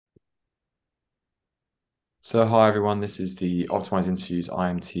So hi everyone, this is the Optimized Interviews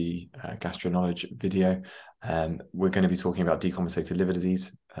IMT Gastro Knowledge video. We're going to be talking about decompensated liver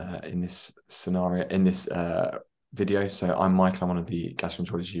disease in this scenario, in this video. So I'm Michael, I'm one of the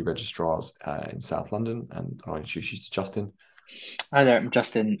gastroenterology registrars in South London, and I'll introduce you to Justin. Hi there, I'm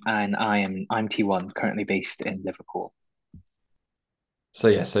Justin, and I'm T1, currently based in Liverpool. So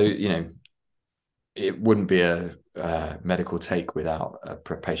yeah, it wouldn't be a medical take without a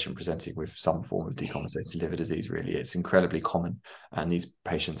patient presenting with some form of decompensated liver disease. Really, it's incredibly common, and these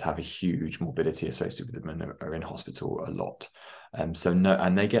patients have a huge morbidity associated with them and are in hospital a lot. So no,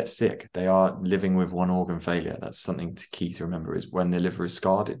 and they get sick. They are living with one organ failure. That's something key to remember: is when the liver is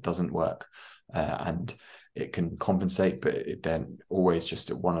scarred, it doesn't work, and it can compensate, but it then always just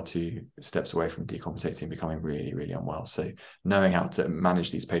at one or two steps away from decompensating, becoming really, really unwell. So knowing how to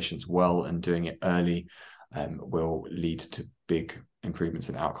manage these patients well and doing it early will lead to big improvements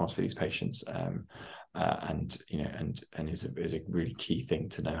in outcomes for these patients. And is a really key thing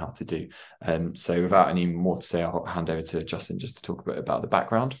to know how to do. So without any more to say, I'll hand over to Justin just to talk a bit about the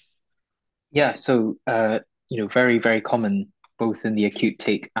background. Yeah, so very, very common both in the acute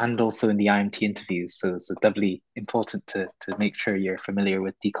take and also in the IMT interviews. So doubly important to make sure you're familiar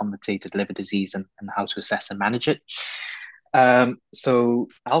with decompensated liver disease and how to assess and manage it. So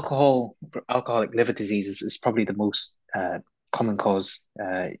alcoholic liver disease is probably the most common cause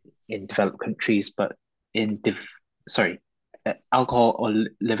in developed countries, but in alcohol or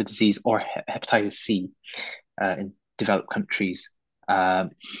liver disease or hepatitis C in developed countries.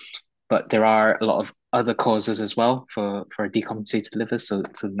 But there are a lot of other causes as well for decompensated liver. So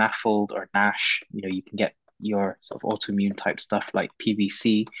NAFLD or NASH, you can get your sort of autoimmune type stuff like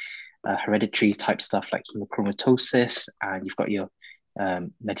PBC, hereditary type stuff like hemochromatosis, and you've got your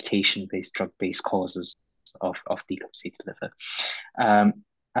medication-based, drug-based causes of decompensated liver. Um,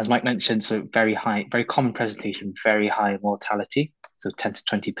 as Mike mentioned, so very high, very common presentation, very high mortality, so 10 to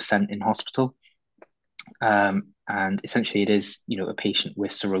 20% in hospital. And essentially, it is a patient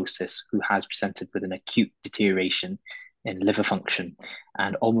with cirrhosis who has presented with an acute deterioration in liver function,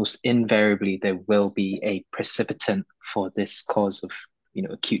 and almost invariably there will be a precipitant for this cause of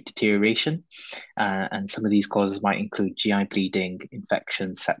acute deterioration, and some of these causes might include GI bleeding,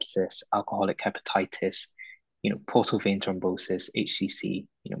 infection, sepsis, alcoholic hepatitis, portal vein thrombosis, HCC,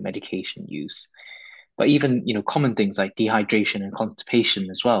 medication use. But even common things like dehydration and constipation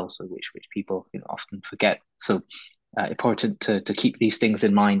as well, so which people often forget. So important to keep these things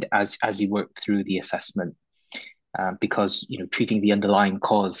in mind as you work through the assessment, because treating the underlying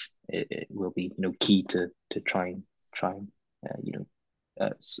cause it will be key to try and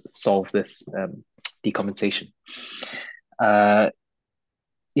solve this decompensation. Uh,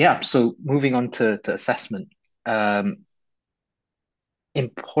 yeah, so moving on to assessment. Um,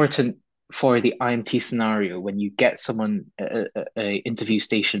 Important for the IMT scenario when you get someone a interview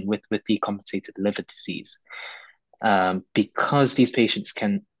station with decompensated liver disease, because these patients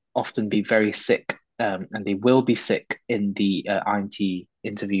can often be very sick, and they will be sick in the IMT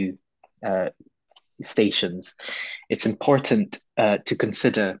interview uh, stations. It's important to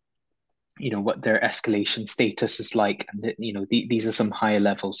consider what their escalation status is like, and these are some higher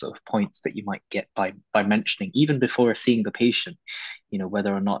levels of points that you might get by mentioning even before seeing the patient,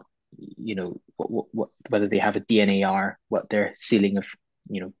 whether or not whether they have a DNAR, what their ceiling of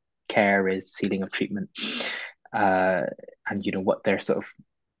care is, ceiling of treatment, uh and what their sort of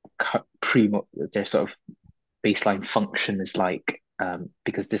their sort of baseline function is like,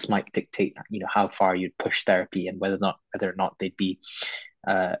 because this might dictate how far you'd push therapy and whether or not they'd be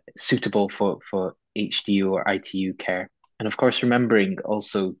suitable for HDU or ITU care. And of course, remembering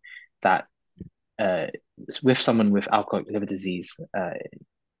also that uh, with someone with alcoholic liver disease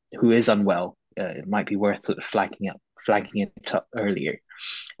who is unwell, it might be worth sort of flagging it up earlier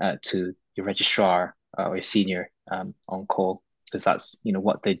to your registrar or your senior on call, because that's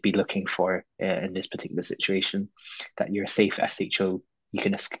what they'd be looking for in this particular situation, that you're a safe SHO, you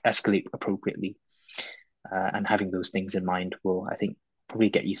can escalate appropriately, and having those things in mind will, I think, probably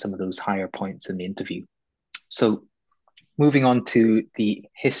get you some of those higher points in the interview. So moving on to the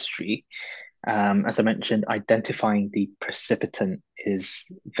history, as I mentioned, identifying the precipitant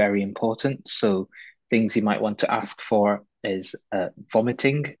is very important. So things you might want to ask for is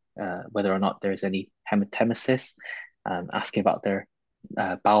vomiting, whether or not there's any hematemesis, asking about their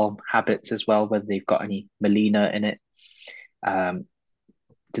bowel habits as well, whether they've got any melena in it. Um,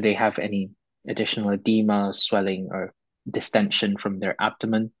 do they have any additional edema, swelling, or distension from their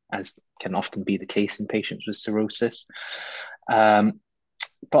abdomen, as can often be the case in patients with cirrhosis? Um,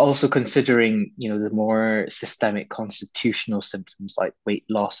 but also considering, the more systemic constitutional symptoms like weight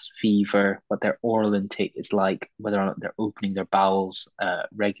loss, fever, what their oral intake is like, whether or not they're opening their bowels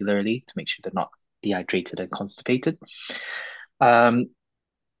regularly to make sure they're not dehydrated and constipated. Um,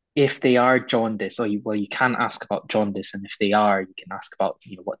 if they are jaundice, you can ask about jaundice, and if they are, you can ask about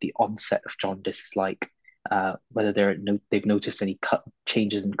what the onset of jaundice is like, whether they've noticed any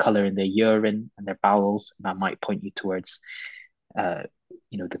changes in color in their urine and their bowels, and that might point you towards uh,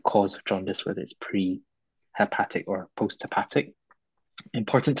 the cause of jaundice, whether it's pre-hepatic or post-hepatic.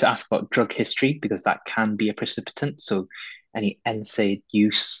 Important to ask about drug history because that can be a precipitant. So any NSAID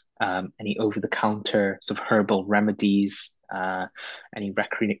use, any over-the-counter sort of herbal remedies, any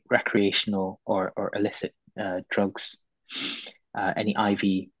recreational or illicit drugs, any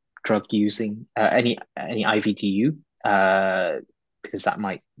IV drug using, any IVDU, because that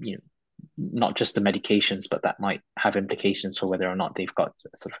might, not just the medications, but that might have implications for whether or not they've got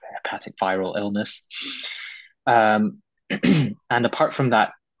sort of hepatic viral illness. Um, and apart from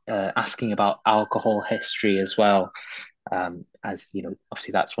that, asking about alcohol history as well, as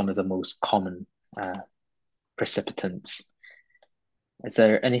obviously that's one of the most common precipitants. Is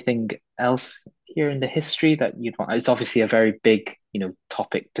there anything else here in the history that you'd want? It's obviously a very big,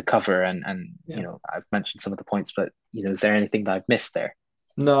 topic to cover, and Yeah. I've mentioned some of the points, but is there anything that I've missed there?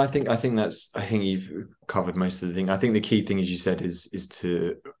 No, I think you've covered most of the thing. I think the key thing, as you said, is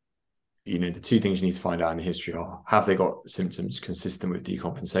to the two things you need to find out in the history are, have they got symptoms consistent with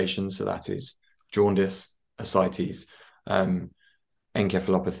decompensation? So that is jaundice, ascites, um,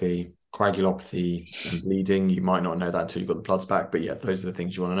 encephalopathy, coagulopathy, and bleeding. You might not know that until you've got the bloods back, but yeah, those are the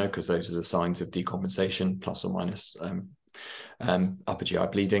things you want to know because those are the signs of decompensation, plus or minus upper GI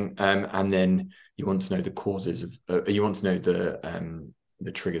bleeding. And then you want to know the causes of, you want to know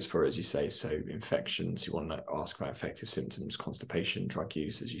the triggers for it, as you say. So infections, you want to ask about infective symptoms, constipation, drug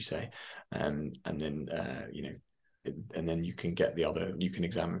use, as you say, and then and then you can get you can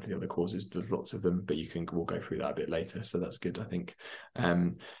examine for the other causes. There's lots of them, but we'll go through that a bit later. So that's good, I think.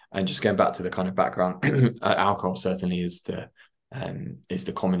 And just going back to the kind of background, alcohol certainly is the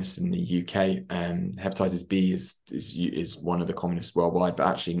commonest in the UK. Hepatitis B is one of the commonest worldwide, but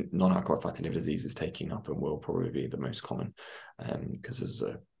actually non-alcoholic fatty liver disease is taking up and will probably be the most common because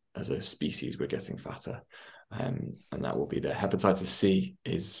as a species we're getting fatter, and that will be the hepatitis C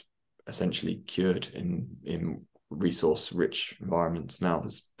is essentially cured in resource rich environments. Now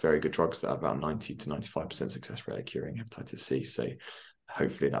there's very good drugs that have about 90 to 95% success rate at curing hepatitis C. So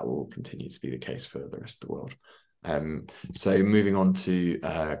hopefully that will continue to be the case for the rest of the world. So moving on to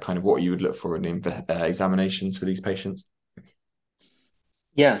kind of what you would look for in examinations for these patients.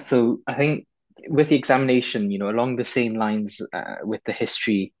 Yeah, so I think with the examination, along the same lines with the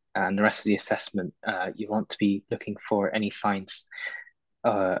history and the rest of the assessment, you want to be looking for any signs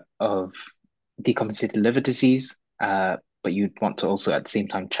of decompensated liver disease, but you'd want to also at the same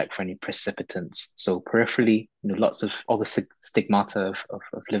time check for any precipitants. So peripherally, lots of all the stigmata of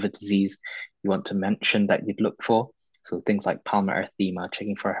liver disease, you want to mention that you'd look for. So things like palmar erythema,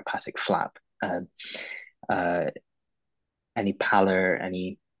 checking for a hepatic flap, uh, any pallor,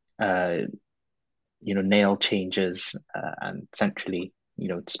 any nail changes, and centrally,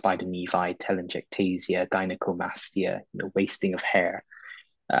 spider nevi, telangiectasia, gynecomastia, wasting of hair,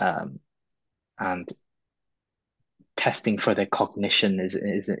 um, and testing for their cognition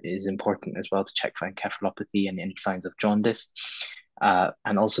is important as well to check for encephalopathy and any signs of jaundice,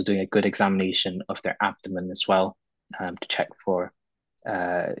 and also doing a good examination of their abdomen as well, to check for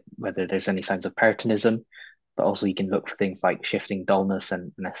whether there's any signs of peritonism. But also you can look for things like shifting dullness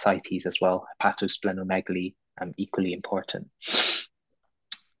and ascites as well. Hepatosplenomegaly, equally important.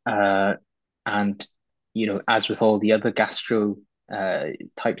 Uh, and as with all the other gastro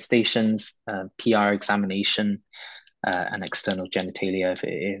type stations, PR examination and external genitalia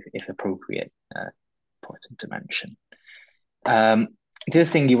if appropriate, important to mention. The other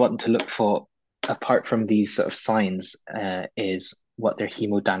thing you want to look for, apart from these sort of signs, is what their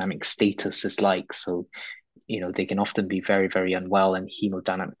hemodynamic status is like. So, they can often be very, very unwell and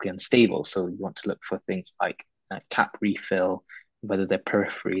hemodynamically unstable. So you want to look for things like cap refill, whether their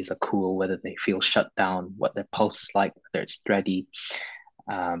peripheries are cool, whether they feel shut down, what their pulse is like, whether it's thready,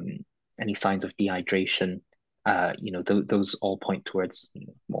 um, any signs of dehydration. Those all point towards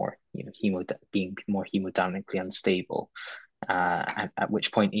more, being more hemodynamically unstable. At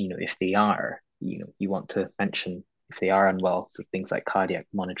which point, if they are, you want to mention if they are unwell, so things like cardiac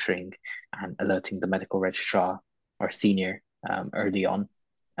monitoring and alerting the medical registrar or senior early on.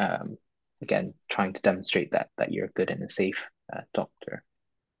 Again, trying to demonstrate that you're a good and a safe doctor.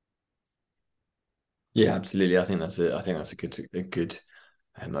 Yeah, absolutely. I think that's a good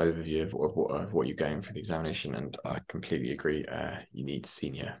overview of what you're going for the examination, and I completely agree. You need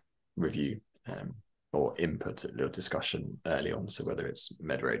senior review or input or discussion early on. So whether it's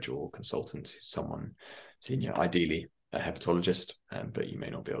MedReg or consultant, someone senior, ideally a hepatologist, but you may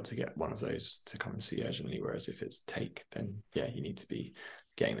not be able to get one of those to come and see urgently. Whereas if it's take, then yeah, you need to be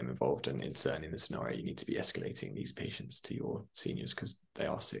getting them involved, and certainly in the scenario, you need to be escalating these patients to your seniors because they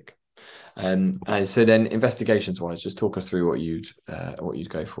are sick. So then, investigations wise, just talk us through what you'd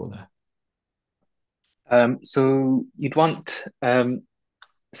go for there. So you'd want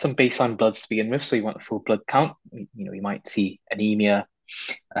some baseline bloods to begin with. So you want a full blood count. You might see anemia.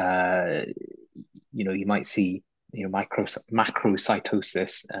 Uh, you might see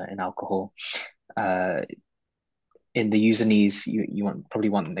macrocytosis in alcohol. Uh, in the user-needs, you probably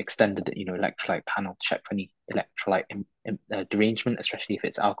want an extended electrolyte panel to check for any electrolyte derangement, especially if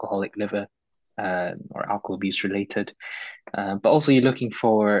it's alcoholic liver or alcohol abuse related. But also you're looking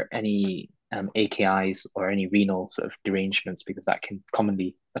for any AKIs or any renal sort of derangements, because that can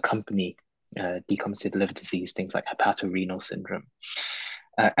commonly accompany decompensated liver disease, things like hepatorenal syndrome.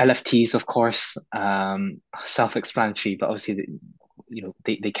 LFTs, of course, self-explanatory, but obviously,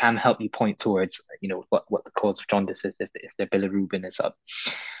 they can help you point towards, what the cause of jaundice is if their bilirubin is up,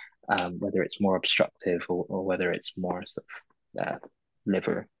 whether it's more obstructive or whether it's more sort of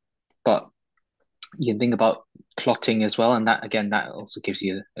liver. But you can think about clotting as well, and that also gives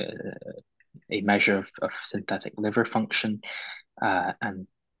you a measure of synthetic liver function, and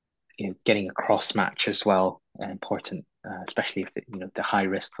getting a cross match as well, important, especially if the high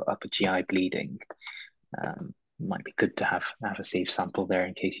risk for upper GI bleeding. Might be good to have a safe sample there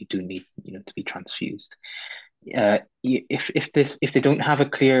in case you do need to be transfused. If they don't have a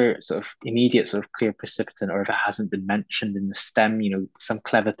clear sort of immediate sort of clear precipitant, or if it hasn't been mentioned in the stem, some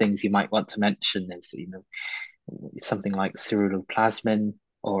clever things you might want to mention is something like ceruloplasmin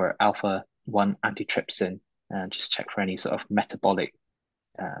or alpha-1 antitrypsin, and just check for any sort of metabolic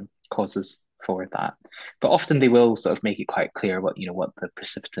causes for that. But often they will sort of make it quite clear what the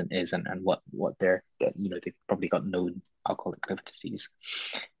precipitant is, and what they've probably got known alcoholic liver disease.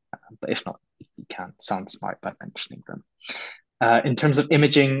 But if not, you can sound smart by mentioning them. In terms of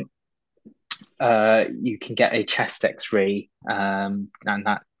imaging, you can get a chest X-ray, and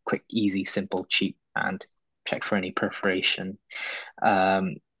that quick, easy, simple, cheap, and check for any perforation.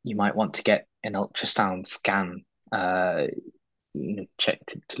 You might want to get an ultrasound scan, check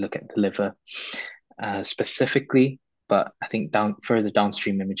to look at the liver specifically. But I think further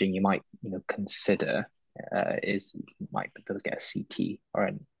downstream imaging you might consider is you might be able to get a CT or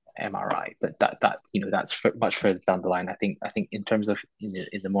an MRI, but that's much further down the line. I think in terms of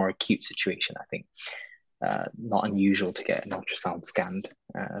in the more acute situation, I think not unusual to get an ultrasound scanned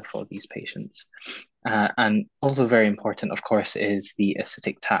for these patients. And also very important, of course, is the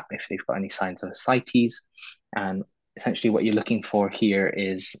acidic tap if they've got any signs of ascites. And essentially what you're looking for here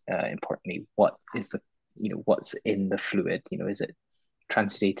is, importantly, what is what's in the fluid. Is it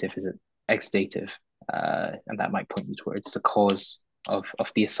transudative? Is it exudative? And that might point you towards the cause of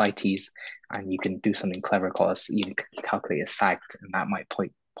the ascites. And you can do something clever called you calculate a SAGT, and that might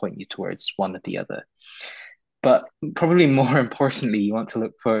point you towards one or the other. But probably more importantly, you want to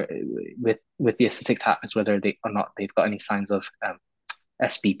look for with the acidic tap is whether they've got any signs of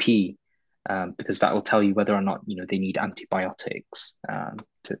SBP, because that will tell you whether or not they need antibiotics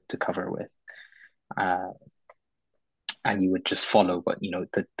to cover with, and you would just follow what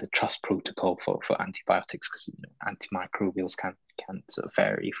the trust protocol for antibiotics, because antimicrobials can sort of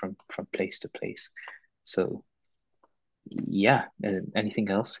vary from place to place. So yeah, anything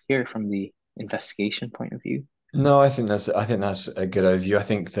else here from the investigation point of view? No, I think that's a good overview. I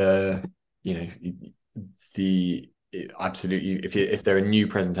think absolutely, if they're a new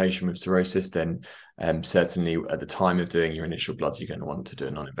presentation with cirrhosis, then certainly at the time of doing your initial bloods, you're going to want to do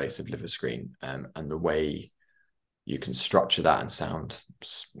a non-invasive liver screen, and the way you can structure that and sound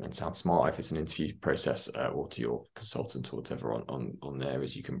smart if it's an interview process, or to your consultant or whatever on there,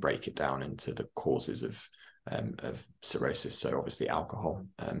 is you can break it down into the causes of cirrhosis. So obviously alcohol,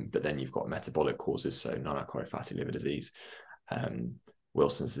 but then you've got metabolic causes, so non-alcoholic fatty liver disease,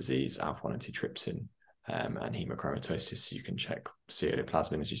 Wilson's disease, alpha-1 antitrypsin, and hemochromatosis. You can check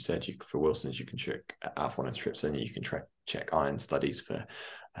ceruloplasmin, as you said. For Wilson's, you can check alpha-1 antitrypsin. You can check iron studies for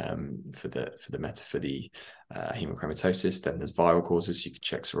hemochromatosis. Then there's viral causes. You can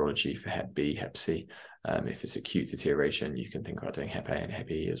check serology for Hep B, Hep C. If it's acute deterioration, you can think about doing Hep A and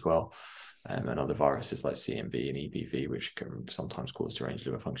Hep E as well. and other viruses like CMV and EBV, which can sometimes cause deranged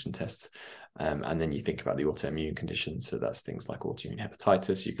liver function tests. And then you think about the autoimmune conditions. So that's things like autoimmune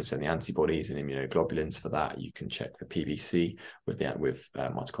hepatitis. You can send the antibodies and immunoglobulins for that. You can check for PBC with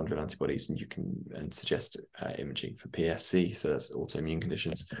mitochondrial antibodies, and you can suggest imaging for PSC. So that's autoimmune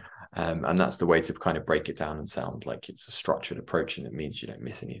conditions. And that's the way to kind of break it down and sound like it's a structured approach, and it means you don't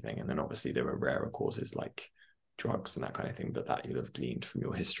miss anything. And then obviously there are rarer causes like drugs and that kind of thing, but that you'll have gleaned from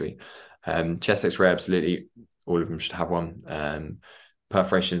your history. Chest X-ray, absolutely, all of them should have one.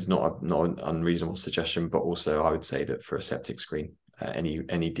 Perforation is not an unreasonable suggestion, but also I would say that for a septic screen, any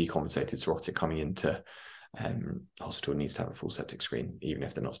decompensated cirrhotic coming into hospital needs to have a full septic screen, even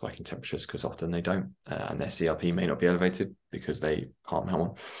if they're not spiking temperatures, because often they don't, and their CRP may not be elevated because they can't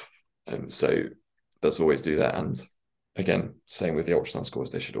mount one. So let's always do that. And again, same with the ultrasound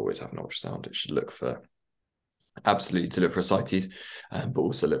scores, they should always have an ultrasound. It should look for absolutely to look for ascites, but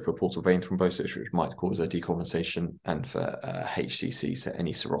also look for portal vein thrombosis, which might cause a decompensation, and for HCC. So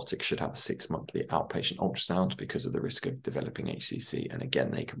any cirrhotic should have a 6-monthly outpatient ultrasound because of the risk of developing HCC. And again,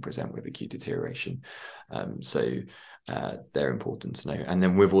 they can present with acute deterioration. So they're important to know. And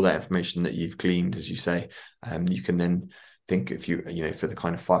then with all that information that you've gleaned, as you say, you can then think, if you for the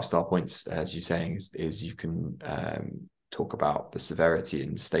kind of 5-star points, as you're saying, is you can talk about the severity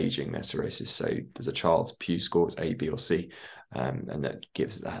and staging their cirrhosis. So there's a child's Pew score, it's A, B, or C, and that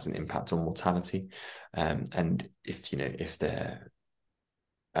has an impact on mortality. And if they're,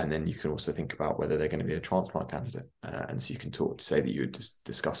 and then you can also think about whether they're going to be a transplant candidate. And so you can say that you would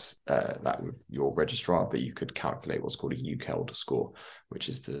discuss that with your registrar, but you could calculate what's called a UKELD score, which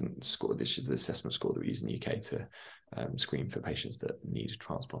is the score. This is the assessment score that we use in the UK to screen for patients that need a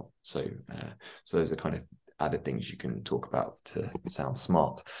transplant. So those are kind of added things you can talk about to sound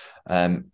smart.